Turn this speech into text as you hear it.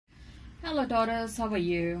Hello Taurus, how are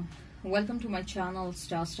you? Welcome to my channel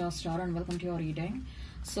Star and welcome to your reading.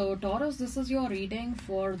 So Taurus, this is your reading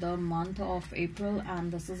for the month of April and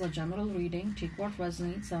this is a general reading. Take what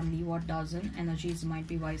resonates and leave what doesn't. Energies might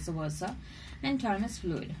be vice versa and time is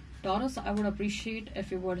fluid. Taurus, I would appreciate if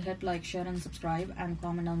you would hit like, share and subscribe and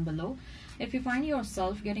comment down below if you find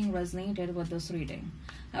yourself getting resonated with this reading.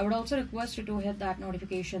 I would also request you to hit that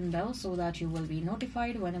notification bell so that you will be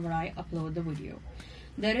notified whenever I upload the video.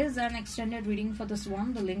 There is an extended reading for this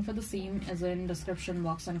one. The link for the same is in description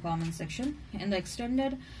box and comment section. In the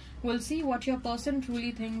extended, we'll see what your person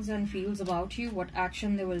truly thinks and feels about you, what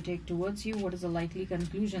action they will take towards you, what is the likely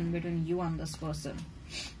conclusion between you and this person.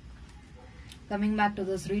 Coming back to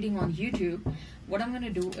this reading on YouTube, what I'm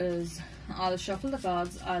going to do is I'll shuffle the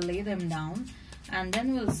cards, I'll lay them down, and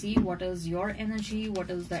then we'll see what is your energy, what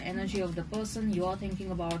is the energy of the person you're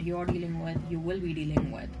thinking about, you're dealing with, you will be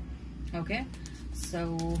dealing with. Okay?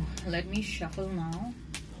 So let me shuffle now.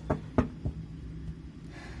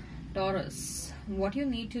 Taurus, what you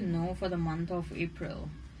need to know for the month of April.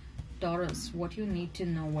 Taurus, what you need to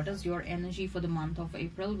know. What is your energy for the month of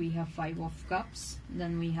April? We have 5 of Cups,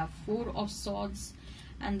 then we have 4 of Swords,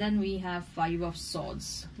 and then we have 5 of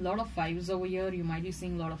Swords. A lot of 5s over here. You might be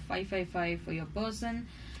seeing a lot of 555 for your person.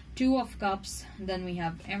 2 of Cups, then we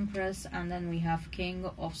have Empress, and then we have King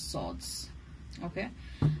of Swords. Okay,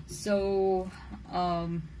 so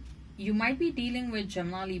you might be dealing with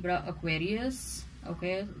Gemini, Libra, Aquarius.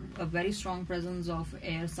 Okay, a very strong presence of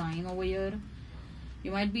air sign over here.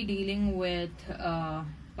 You might be dealing with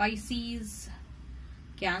Pisces,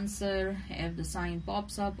 Cancer. If the sign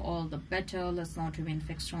pops up, all the better. Let's not remain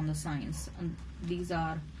fixed on the signs. And these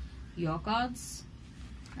are your cards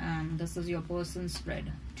and this is your person's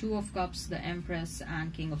spread. 2 of Cups, the Empress,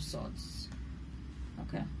 and King of Swords.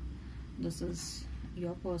 Okay, this is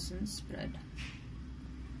your person's spread.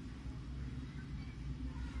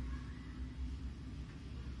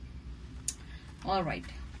 All right.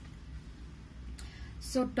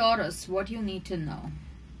 So Taurus, what you need to know.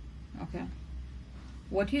 Okay.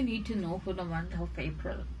 What you need to know for the month of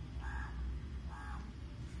April.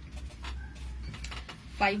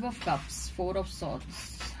 5 of Cups, 4 of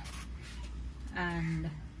Swords, and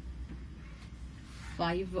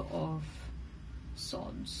 5 of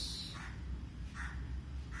Swords.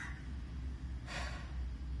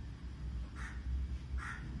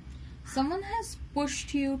 Someone has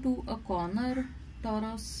pushed you to a corner,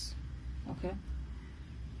 Taurus. Okay.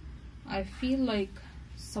 I feel like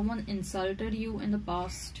someone insulted you in the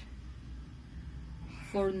past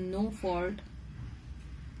for no fault,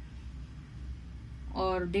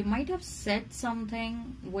 or they might have said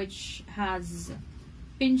something which has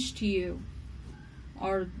pinched you,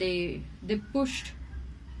 or they pushed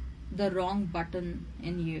the wrong button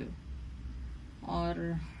in you,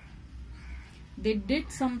 or they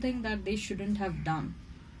did something that they shouldn't have done.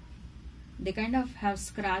 They kind of have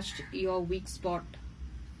scratched your weak spot,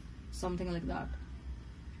 something like that.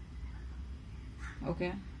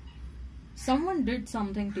 Okay, someone did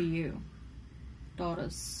something to you,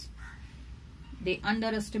 Taurus. They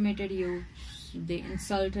underestimated you, they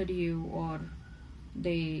insulted you, or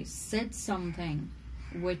they said something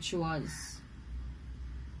which was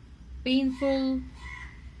painful,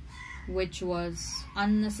 which was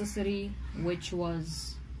unnecessary, which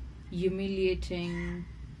was humiliating,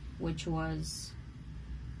 which was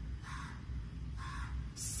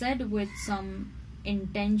said with some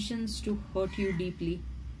intentions to hurt you deeply.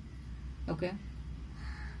 Okay,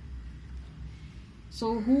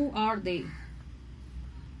 so who are they?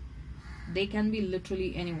 They can be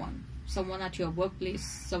literally anyone. Someone at your workplace,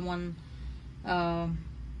 someone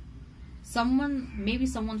maybe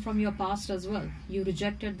someone from your past as well. You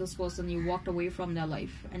rejected this person, you walked away from their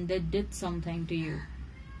life and they did something to you.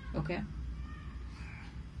 Okay,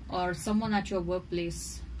 or someone at your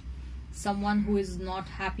workplace, someone who is not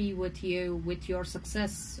happy with you, with your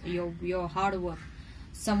success, your hard work,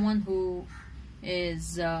 someone who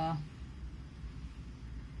is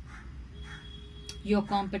your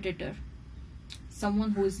competitor,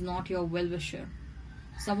 someone who is not your well-wisher,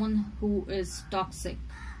 someone who is toxic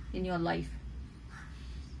in your life.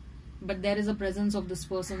 But there is a presence of this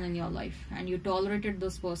person in your life and you tolerated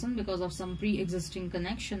this person because of some pre-existing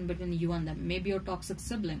connection between you and them. Maybe a toxic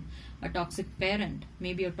sibling, a toxic parent,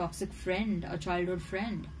 maybe a toxic friend, a childhood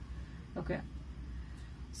friend. Okay,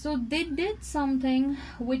 so they did something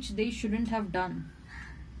which they shouldn't have done.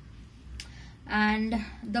 And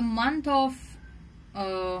the month of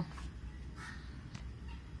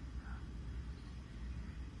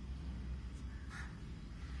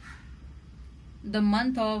the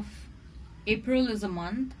month of April is a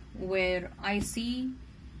month where I see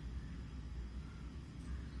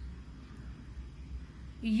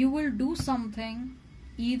you will do something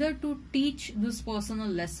either to teach this person a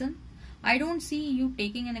lesson. I don't see you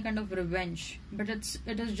taking any kind of revenge, but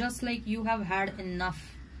it is just like you have had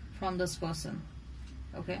enough from this person.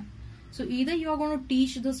 Okay, so either you are going to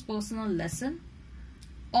teach this person a lesson,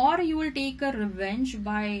 or you will take a revenge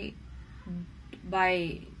by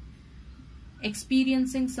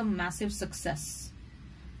experiencing some massive success.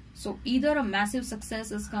 So either a massive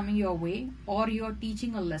success is coming your way, or you are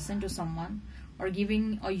teaching a lesson to someone, or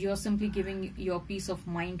you're simply giving your peace of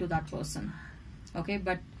mind to that person. Okay,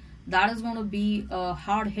 but that is going to be a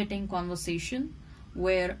hard-hitting conversation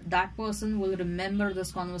where that person will remember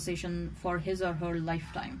this conversation for his or her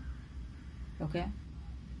lifetime. Okay,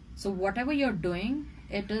 so whatever you're doing,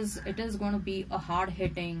 it is going to be a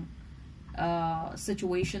hard-hitting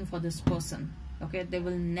situation for this person. Okay, they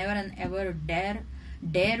will never and ever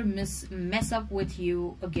dare mess up with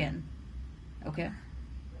you again. Okay,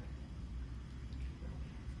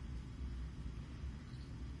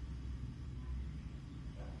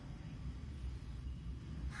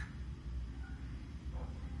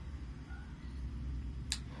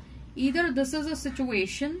 either this is a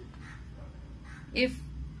situation, if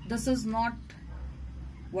this is not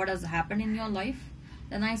what has happened in your life,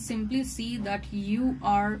 then I simply see that you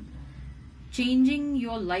are changing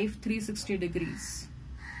your life 360 degrees.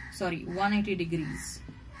 Sorry, 180 degrees.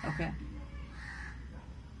 Okay,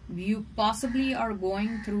 you possibly are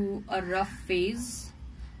going through a rough phase.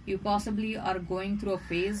 You possibly are going through a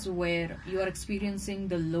phase where you are experiencing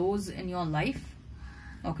the lows in your life.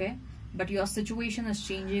 Okay, but your situation is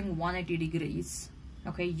changing 180 degrees.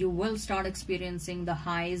 Okay, you will start experiencing the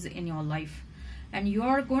highs in your life, and you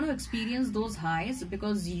are going to experience those highs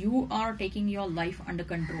because you are taking your life under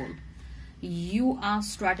control. You are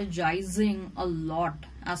strategizing a lot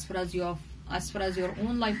as far as your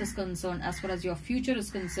own life is concerned, as far as your future is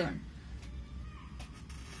concerned.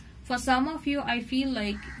 For some of you, I feel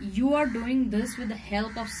like you are doing this with the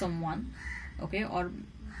help of someone. Okay, or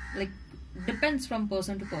like depends from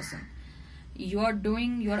person to person. You're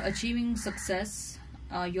achieving success.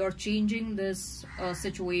 You're changing this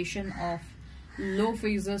situation of low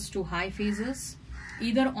phases to high phases,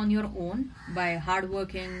 either on your own by hard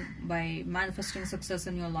working, by manifesting success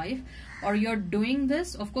in your life, or you're doing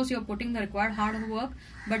this, of course you're putting the required hard work,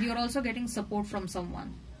 but you're also getting support from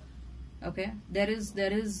someone. Okay,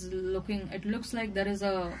 it looks like there is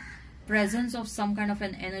a presence of some kind of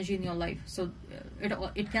an energy in your life. So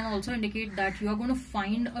it can also indicate that you are going to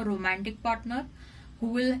find a romantic partner who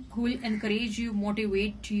will encourage you,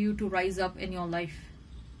 motivate you to rise up in your life.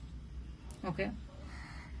 Okay,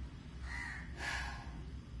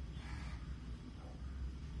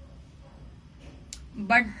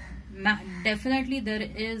 but definitely there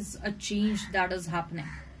is a change that is happening,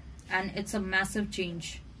 and it's a massive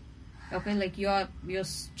change. Okay, like you're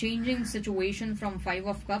changing situation from 5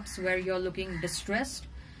 of Cups, where you're looking distressed,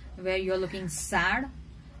 where you're looking sad,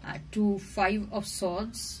 to 5 of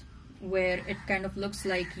Swords, where it kind of looks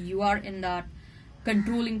like you are in that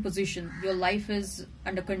controlling position. Your life is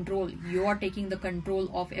under control. You are taking the control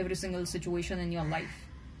of every single situation in your life.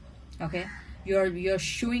 Okay, you're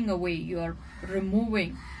shooing away, you're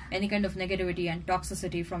removing any kind of negativity and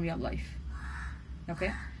toxicity from your life.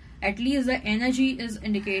 Okay, at least the energy is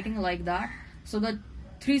indicating like that. So the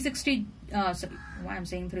 360 sorry, why I'm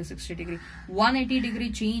saying 360 degree, 180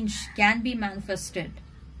 degree change can be manifested.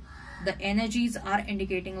 The energies are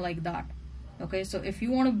indicating like that. Okay, so if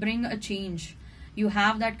you want to bring a change, you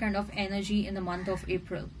have that kind of energy in the month of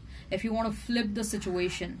April. If you want to flip the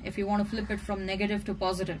situation, if you want to flip it from negative to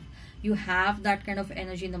positive, you have that kind of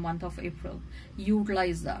energy in the month of April.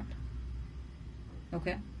 Utilize that.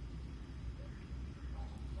 Okay,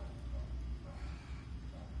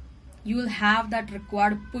 you will have that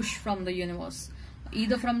required push from the universe,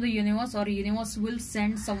 either from the universe, or universe will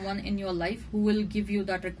send someone in your life who will give you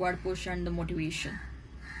that required push and the motivation.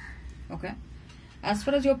 Okay, as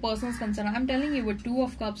far as your person is concerned, I'm telling you, with 2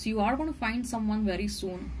 of Cups, you are going to find someone very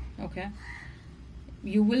soon. Okay,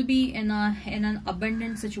 you will be in an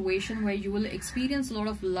abundant situation where you will experience a lot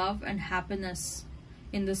of love and happiness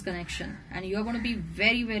in this connection, and you are going to be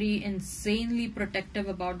very, very insanely protective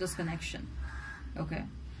about this connection. Okay,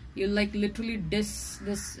 you'll like literally diss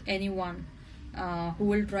this anyone who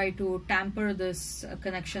will try to tamper this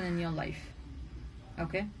connection in your life.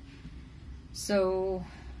 Okay, so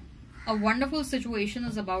a wonderful situation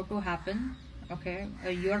is about to happen. Okay,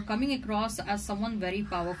 you are coming across as someone very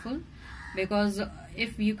powerful, because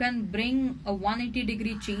if you can bring a 180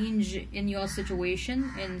 degree change in your situation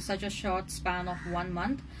in such a short span of 1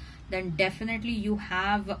 month, then definitely you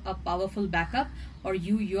have a powerful backup, or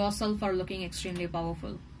you yourself are looking extremely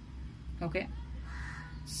powerful. Okay,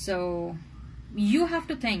 So you have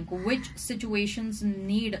to think which situations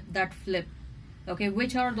need that flip. Okay,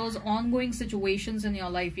 which are those ongoing situations in your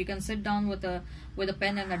life? You can sit down with a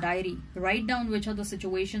pen and a diary, write down which are the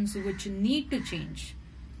situations which need to change.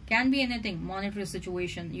 Can be anything. Monetary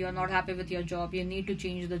situation, you are not happy with your job, you need to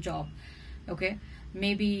change the job. Okay,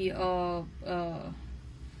 maybe it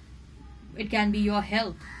can be your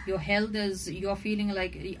health. Your health is, you're feeling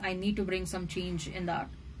like I need to bring some change in that.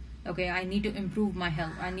 Okay, I need to improve my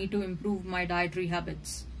health, I need to improve my dietary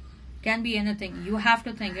habits. Can be anything. You have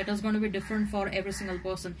to think. It is going to be different for every single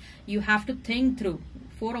person. You have to think through.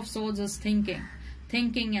 Four of Swords is thinking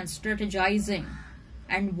and strategizing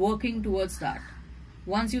and working towards that.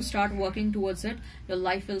 Once you start working towards it, your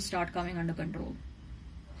life will start coming under control.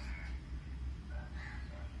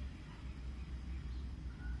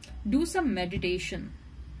 Do some meditation.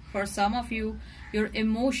 For some of you, your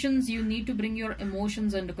emotions, you need to bring your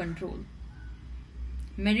emotions under control.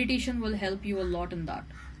 Meditation will help you a lot in that.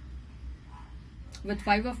 With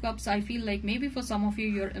Five of Cups, I feel like maybe for some of you,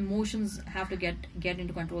 your emotions have to get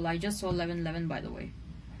into control. I just saw 1111, by the way.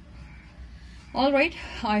 Alright,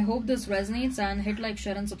 I hope this resonates, and hit like,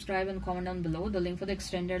 share and subscribe and comment down below. The link for the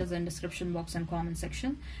extended is in description box and comment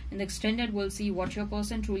section. In the extended, we'll see what your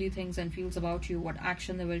person truly thinks and feels about you, what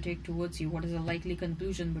action they will take towards you, what is the likely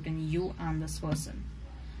conclusion between you and this person.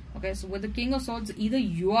 Okay, so with the King of Swords, either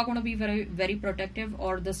you are going to be very, very protective,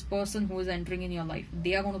 or this person who is entering in your life,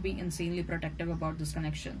 they are going to be insanely protective about this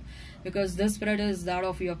connection, because this spread is that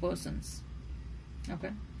of your persons.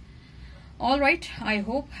 Okay. All right. I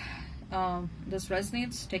hope this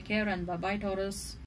resonates. Take care and bye-bye, Taurus.